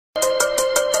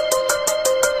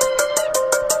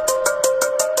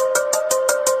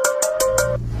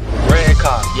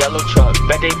yellow truck,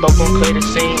 bet they both gon' clear the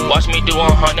scene. Watch me do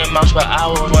 100 miles per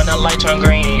hour when the light turn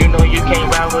green. You know you can't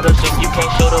ride with us if you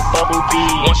can't show the bubble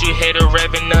beat. Once you hit a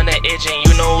revving on the engine,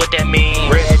 you know what that means.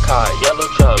 Red car, yellow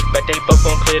truck, bet they both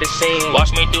gon' clear the scene.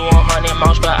 Watch me do 100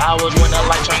 miles per hour when the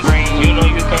light turn green. You know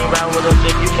you can't ride with us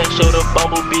if you can't show the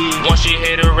bubble beat. Once you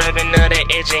hit a revving on the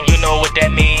engine, you know what that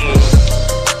means.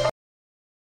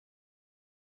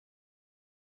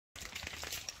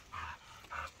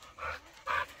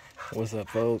 What's up,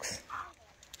 folks?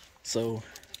 So,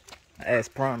 as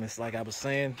promised, like I was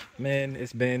saying, man,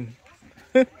 it's been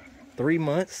 3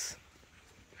 months,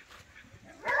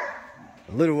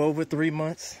 a little over 3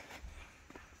 months.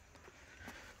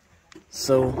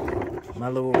 So, my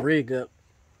little rig up,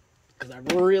 because I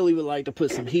really would like to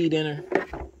put some heat in her.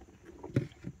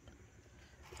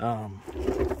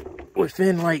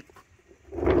 Within like,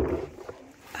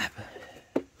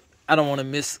 I don't want to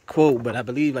misquote, but I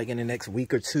believe like in the next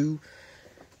week or two,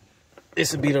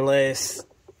 this will be the last,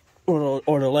 or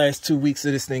the last 2 weeks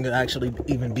of this thing will actually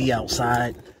even be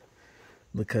outside,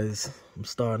 because I'm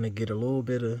starting to get a little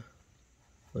bit of,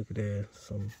 look at that,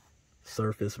 some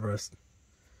surface rust.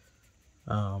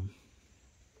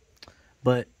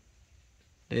 But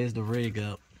there's the rig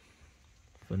up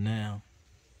for now.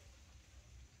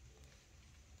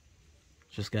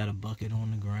 Just got a bucket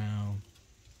on the ground.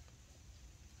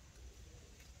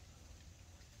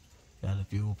 Got the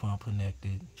fuel pump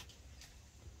connected,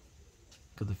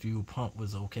 because the fuel pump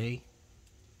was okay.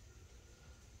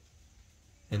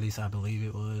 At least I believe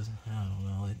it was. I don't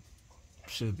know. It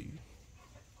should be.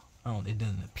 It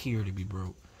doesn't appear to be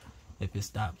broke. If it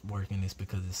stops working, it's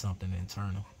because it's something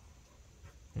internal.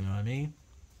 You know what I mean?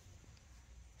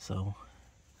 So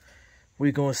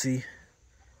we're gonna see.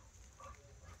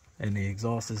 And the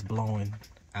exhaust is blowing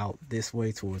out this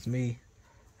way towards me.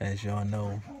 As y'all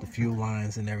know, the fuel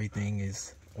lines and everything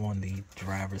is on the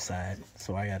driver's side.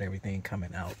 So I got everything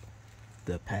coming out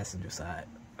the passenger side.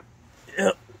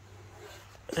 Yep.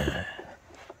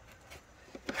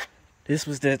 This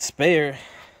was that spare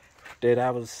that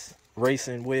I was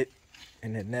racing with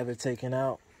and had never taken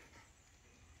out.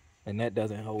 And that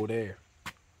doesn't hold air.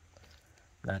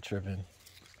 Not tripping.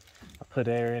 I put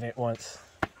air in it once.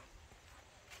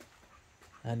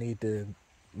 I need to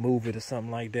move it or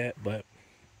something like that, but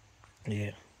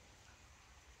yeah,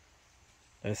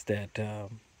 that's that, the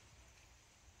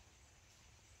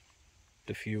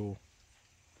fuel.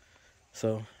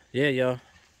 So yeah, y'all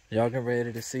get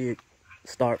ready to see it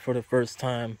start for the first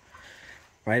time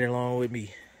right along with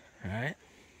me. All right.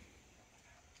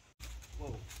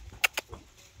 Whoa.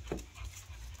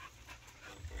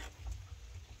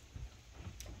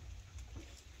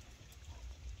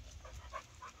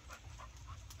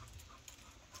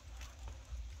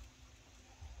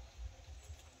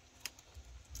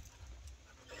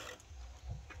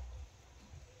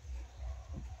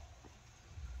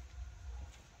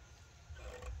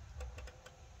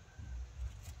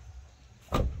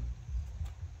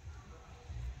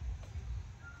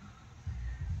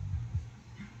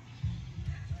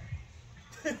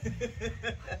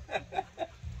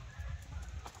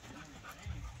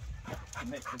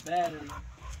 Make the battery.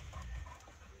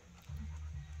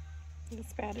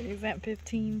 This battery's at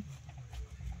 15.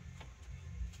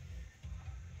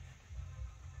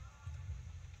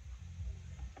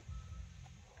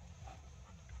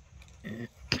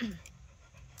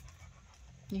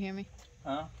 You hear me?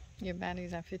 Huh? Your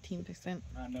battery's at 15%.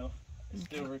 I know. It's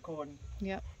Okay. still recording.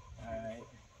 Yep. Alright.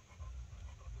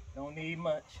 Don't need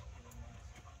much.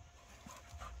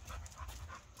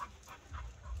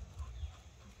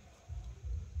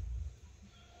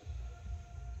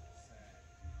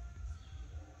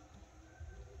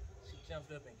 She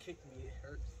jumped up and kicked me. It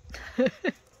hurts. Alright,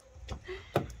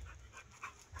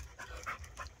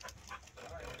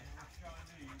 what you trying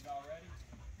to do? You all ready?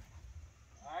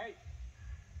 Alright.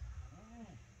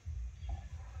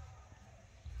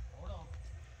 Hold on.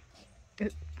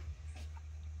 Can't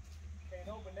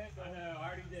open that door. I know, I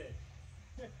already did.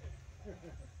 It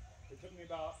took me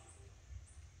about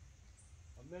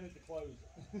a minute to close it.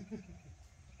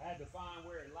 I had to find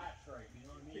where it latched right, you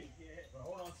know what I mean? Yeah. But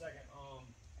hold on a second.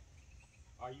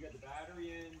 You got the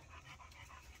battery in?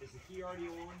 Is the key already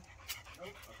on?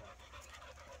 Nope.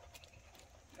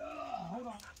 Okay. Hold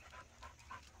on.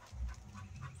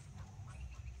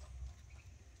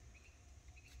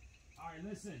 Alright,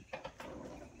 listen.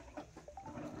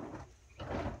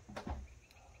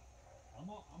 I'm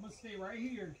gonna stay right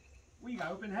here. What, you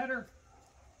got open header?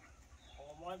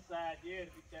 On one side, yeah,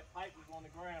 that pipe was on the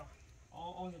ground.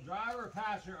 On the driver or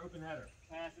passenger open header?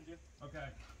 Passenger. Okay.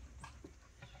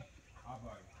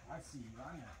 Alright, I see you.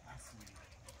 I see you.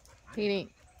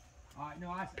 Petey, No,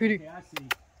 I see. Pretty. Okay, I see.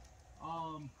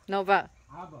 Nova.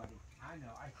 Hi, buddy. I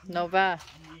know. I see. Nova.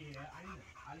 Yeah, I know.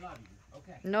 I love you.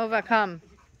 Okay. Nova, come.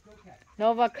 It's okay.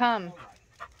 Nova, come. All right.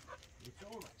 It's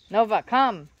all right. Nova,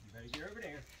 come. You better get over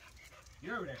there.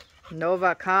 You're over there.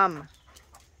 Nova, come.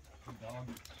 Good dog.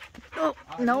 Oh,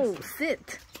 no, listen.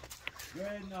 sit. Go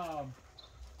ahead and,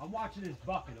 I'm watching this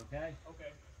bucket, okay?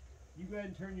 Okay. You go ahead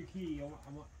and turn your key.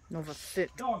 Nova,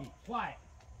 sit. Doggy, quiet.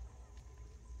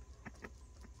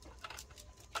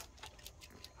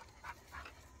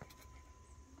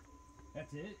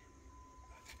 That's it?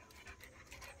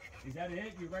 Is that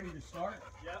it? You ready to start?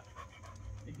 Yep.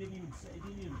 It didn't even suck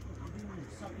anything.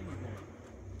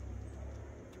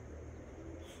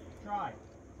 Try.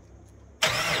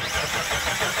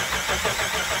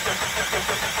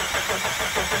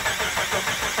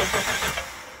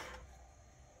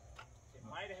 It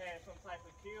might have had some type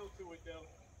of kill to it though.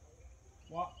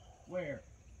 What? Where?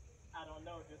 I don't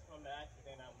know, just from the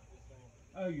accident I was just saying.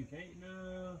 Oh, you think?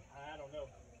 No. I don't know.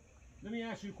 Let me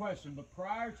ask you a question. But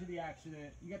prior to the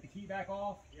accident, you got the key back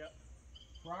off? Yep.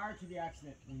 Prior to the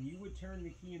accident, when you would turn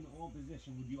the key in the on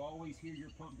position, would you always hear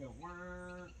your pump go?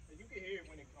 Wah? You can hear it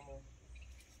when it come on.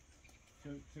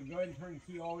 So go ahead and turn the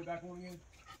key all the way back on again.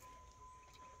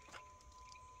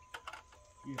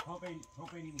 Yeah, pump ain't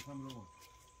even coming on.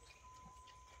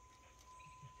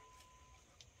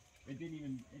 It didn't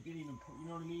even, you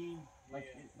know what I mean? Like,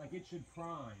 Yeah. it should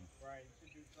prime. Right, it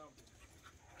should do something.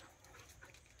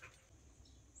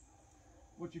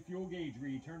 What's your fuel gauge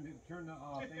read? Turn the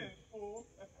thing. Full.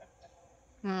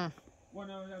 Hmm. Well,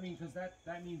 no, I mean, because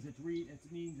that means it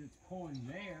means it's pulling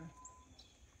there.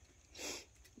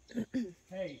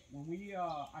 Hey, when we,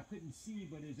 I couldn't see,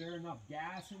 but is there enough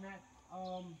gas in that,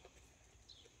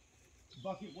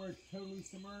 bucket where it's totally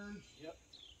submerged? Yep.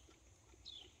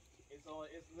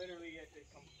 It's literally at the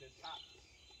top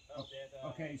of that.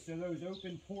 Okay, so those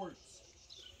open ports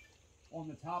on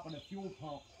the top of the fuel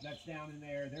pump that's down in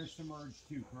there, they're submerged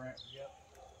too, correct? Yep.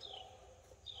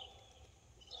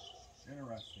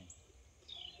 Interesting.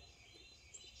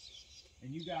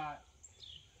 And you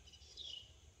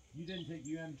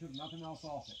haven't took nothing else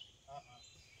off it.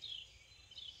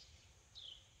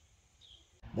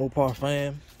 Mopar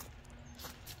fam,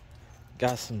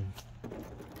 got some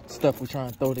stuff we're trying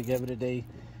to throw together today.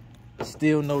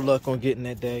 Still no luck on getting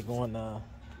that daggone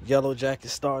YellowJacket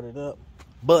started up,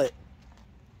 but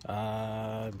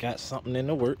got something in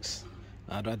the works.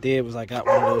 What I did was I got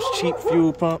one of those cheap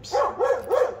fuel pumps.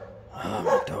 Oh,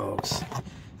 my dogs.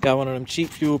 Got one of them cheap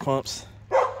fuel pumps,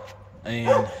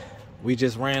 and we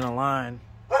just ran a line.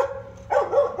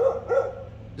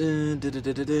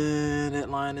 That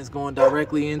line is going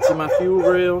directly into my fuel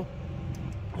rail.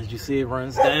 As you see, it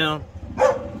runs down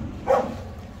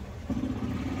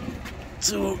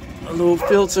to a little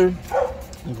filter.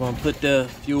 I'm going to put the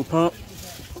fuel pump,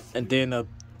 and then a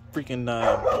freaking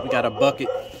we got a bucket,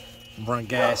 run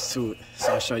gas to it.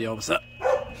 So I'll show y'all what's up.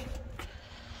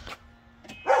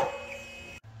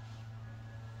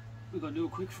 We're gonna do a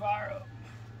quick fire up.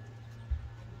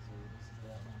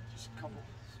 Just a couple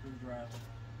screwdrivers.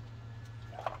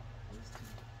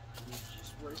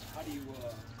 How do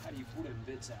you pull them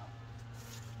bits out?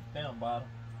 Down bottom,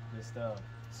 just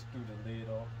screw the lid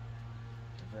off,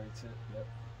 the very tip. Yep.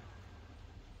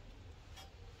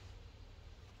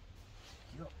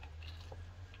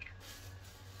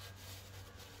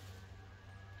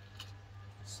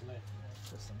 Slick.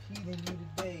 Put some heat in you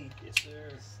today. Yes,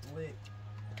 sir. Slick.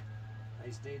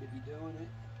 Nice day to be doing it.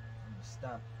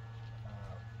 Stop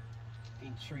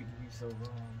treating you so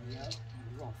wrong. Yeah.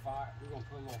 We're gonna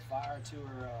put a little fire to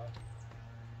her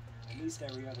at least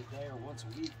every other day or once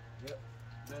a week. Yep.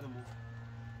 Minimal.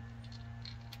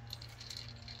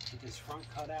 Get this front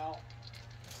cut out.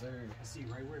 Yes, sir. I see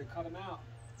right where to cut them out.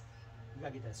 We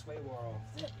gotta get that sway bar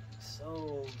off.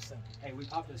 So simple. Hey, we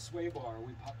popped the sway bar.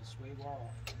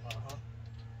 Off.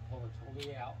 Pull it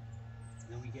totally out. And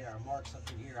then we get our marks up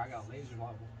in here. I got laser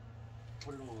level.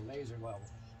 Put it on a laser level.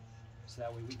 So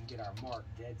that way we can get our mark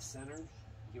dead center.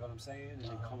 You get what I'm saying? And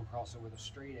then come across it with a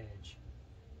straight edge.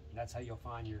 And that's how you'll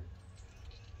find your...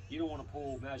 You don't want to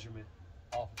pull measurement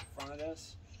off the front of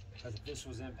this. Because if this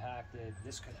was impacted,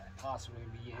 this could possibly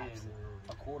be in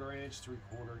a 1/4 inch,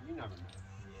 3/4. You never know.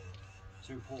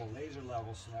 So we pull a laser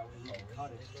level so that way we can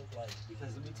cut it.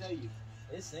 Because let me tell you,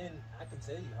 It's in. I can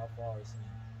tell you how far it's in.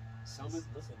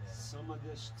 some of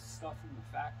this stuff from the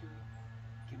factory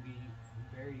can be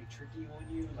very tricky on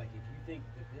you. Like if you think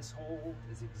that this hole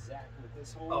is exact with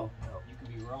this hole, you can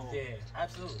be wrong. Yeah,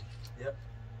 absolutely. Yep.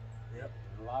 And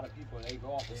a lot of people, they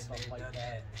go off with stuff like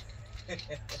that.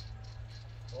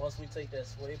 Once we take that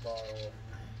sway bar off,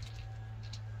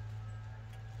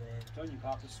 man. I'm telling you,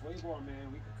 pop the sway bar,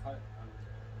 man. We could cut it. I mean,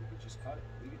 we could just cut it.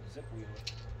 We could zip wheel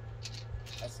it.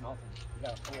 That's nothing. You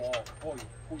gotta pull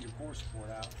your core support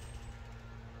out,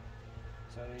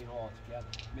 so it ain't all together.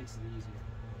 It makes it easier.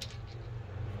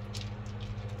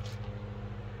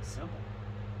 Simple.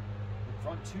 The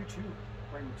front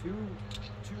bring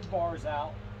two bars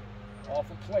out off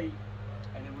a plate,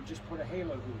 and then we'll just put a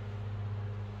halo hoop.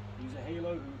 Use a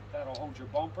halo hoop that'll hold your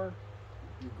bumper,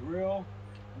 your grill,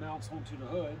 mounts onto the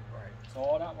hood. Right. So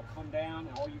all that will come down,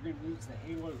 and all you're going to need is the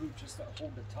halo hoop just to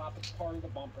hold the top part of the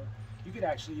bumper. You could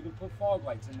actually even put fog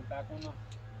lights in the back on the,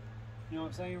 you know what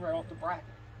I'm saying, right off the bracket.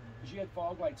 Because you had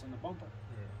fog lights on the bumper.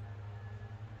 Yeah.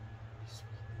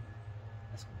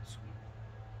 That's going to be sweet.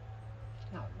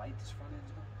 You know how light this front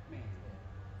end's going? Man,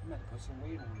 I'm going to put some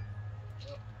weight on it.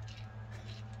 Yep.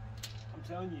 I'm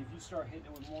telling you, if you start hitting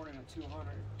it with more than a 200,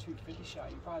 250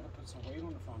 shot, you probably have to put some weight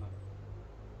on the front of it.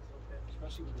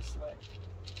 Especially with the slick.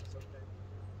 It's okay.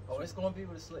 Oh, it's gonna be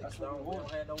with a slick. That's what we don't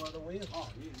have no other wheels. Oh,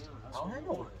 yeah, no, I that's don't what have we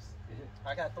no want. wheels.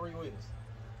 Yeah. I got 3 wheels,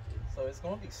 so it's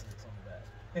gonna be slicks on the back.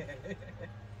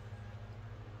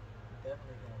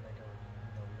 Definitely gonna make a,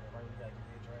 right? We gotta give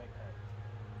me a drag pack.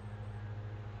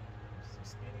 Some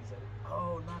skinnies.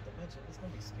 Oh, not to mention, it's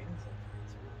gonna be skinnies over here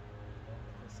too.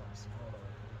 There's something small over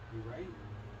here. You right?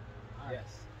 All right.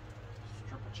 Yes. Just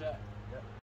triple check. Yep.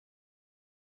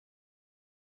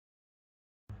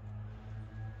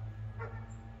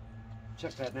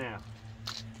 Check that now.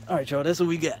 All right, y'all. That's what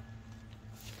we got.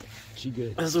 She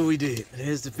good. That's what we did.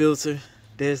 There's the filter.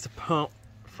 There's the pump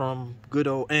from good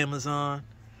old Amazon.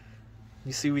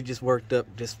 You see, we just worked up,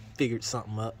 just figured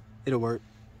something up. It'll work.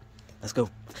 Let's go.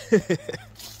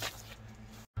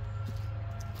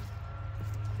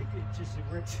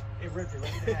 It ripped it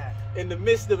right in half. In the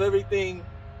midst of everything,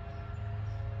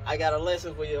 I got a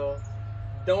lesson for y'all.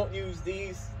 Don't use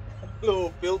these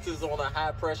little filters on a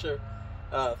high pressure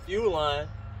fuel line,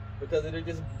 because it'll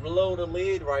just blow the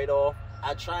lid right off.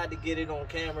 I tried to get it on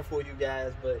camera for you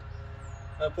guys, but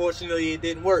unfortunately it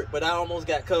didn't work. But I almost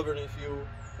got covered in fuel.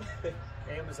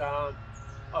 Amazon.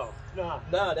 Oh, nah.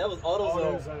 Nah, that was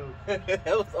AutoZone. AutoZone.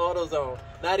 That was AutoZone.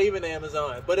 Not even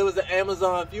Amazon. But it was an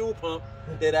Amazon fuel pump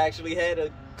that actually had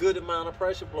a good amount of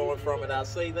pressure blowing from it. I'll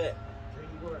say that.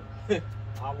 Really work.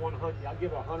 I'll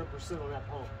give 100% on that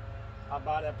pump. I'll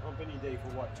buy that pump any day for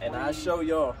what? 20? And I'll show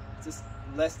y'all. Just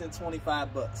less than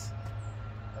 25 bucks.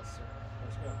 Let's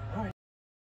go. All right.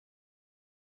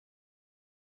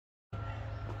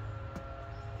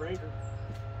 Breaker.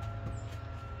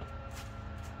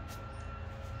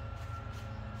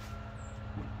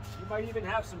 You might even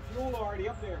have some fuel already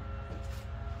up there.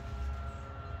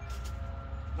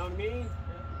 Know what I mean?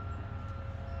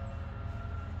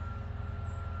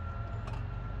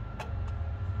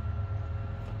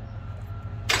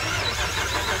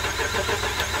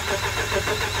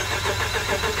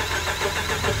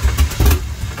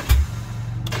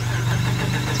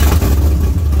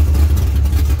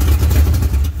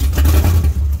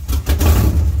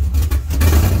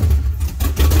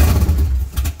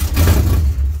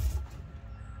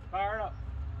 Fire it up.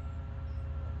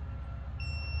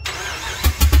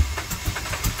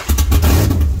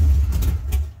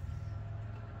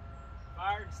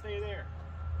 Fire and stay there.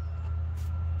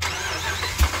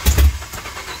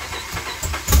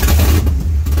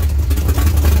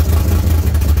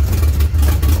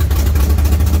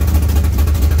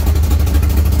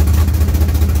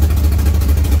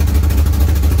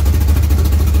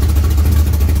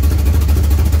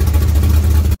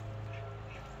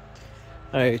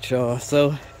 Alright, y'all.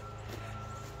 So,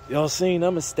 y'all seen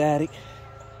I'm ecstatic.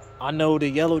 I know the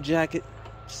YellowJacket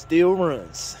still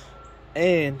runs.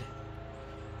 And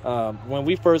when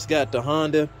we first got the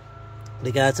Honda,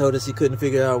 the guy told us he couldn't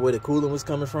figure out where the coolant was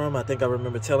coming from. I think I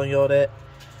remember telling y'all that.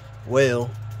 Well,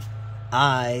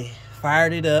 I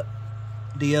fired it up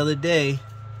the other day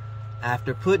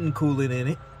after putting coolant in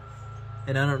it.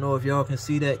 And I don't know if y'all can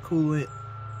see that coolant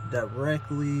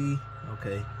directly.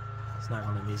 Okay. It's not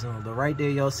gonna be zoomed, but right there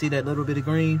y'all see that little bit of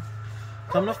green.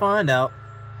 Come to find out,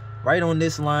 right on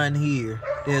this line here,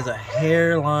 there's a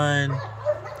hairline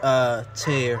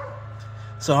tear.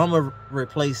 So I'm gonna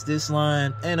replace this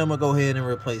line, and I'm gonna go ahead and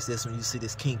replace this one. You see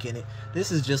this kink in it.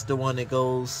 This is just the one that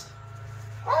goes,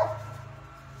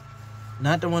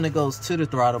 not the one that goes to the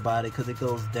throttle body, because it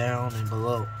goes down and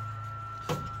below.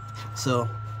 So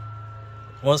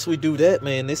once we do that,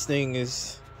 man, this thing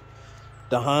is,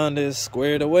 the Honda is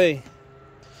squared away.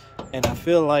 And I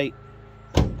feel like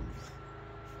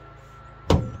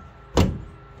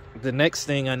the next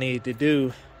thing I need to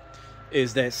do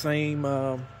is that same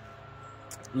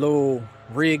little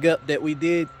rig up that we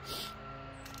did.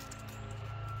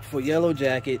 for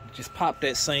YellowJacket, just pop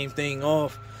that same thing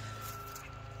off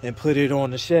and put it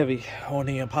on the Chevy, on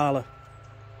the Impala,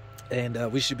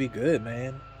 and we should be good,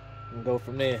 man. And go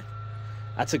from there.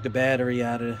 I took the battery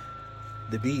out of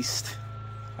the Beast.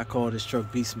 I call this truck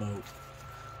Beast Mode.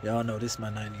 Y'all know this is my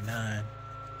 99.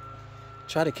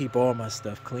 Try to keep all my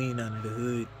stuff clean under the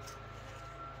hood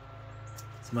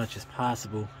as much as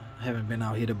possible. I haven't been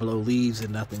out here to blow leaves or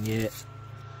nothing yet,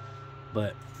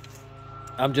 but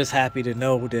I'm just happy to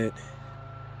know that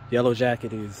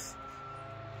YellowJacket is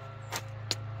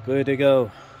good to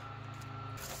go.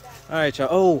 All right, y'all.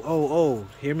 Oh,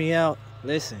 hear me out.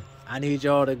 Listen, I need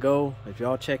y'all to go. If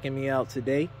y'all checking me out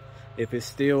today, if it's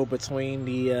still between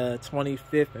the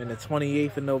 25th and the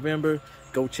 28th of November,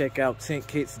 go check out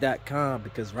tentkits.com,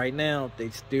 because right now they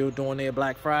still doing their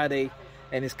Black Friday,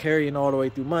 and it's carrying all the way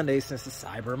through Monday since it's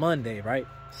Cyber Monday, right?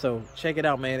 So check it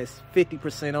out, man. It's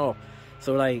 50% off.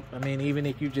 So, like, I mean, even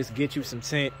if you just get you some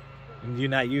tent and you're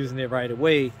not using it right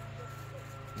away,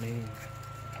 I mean,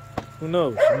 who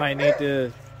knows? You might need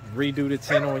to redo the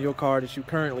tint on your car that you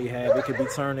currently have. It could be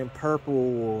turning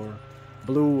purple or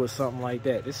blue or something like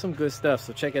that. There's some good stuff,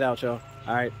 so check it out, y'all.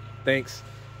 All right, thanks.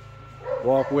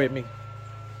 Walk with me.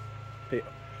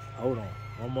 Hold on,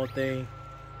 one more thing.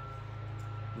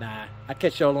 Nah, I'll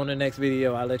catch y'all on the next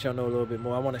video. I'll let y'all know a little bit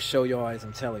more. I want to show y'all as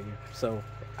I'm telling you, so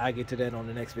I'll get to that on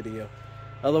the next video.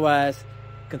 Otherwise,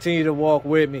 continue to walk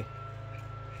with me.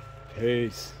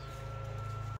 Peace.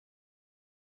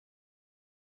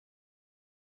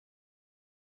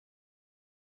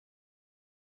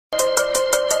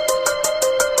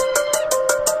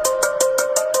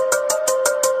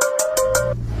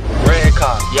 Red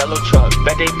car, yellow truck,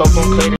 bet they both gon' clear the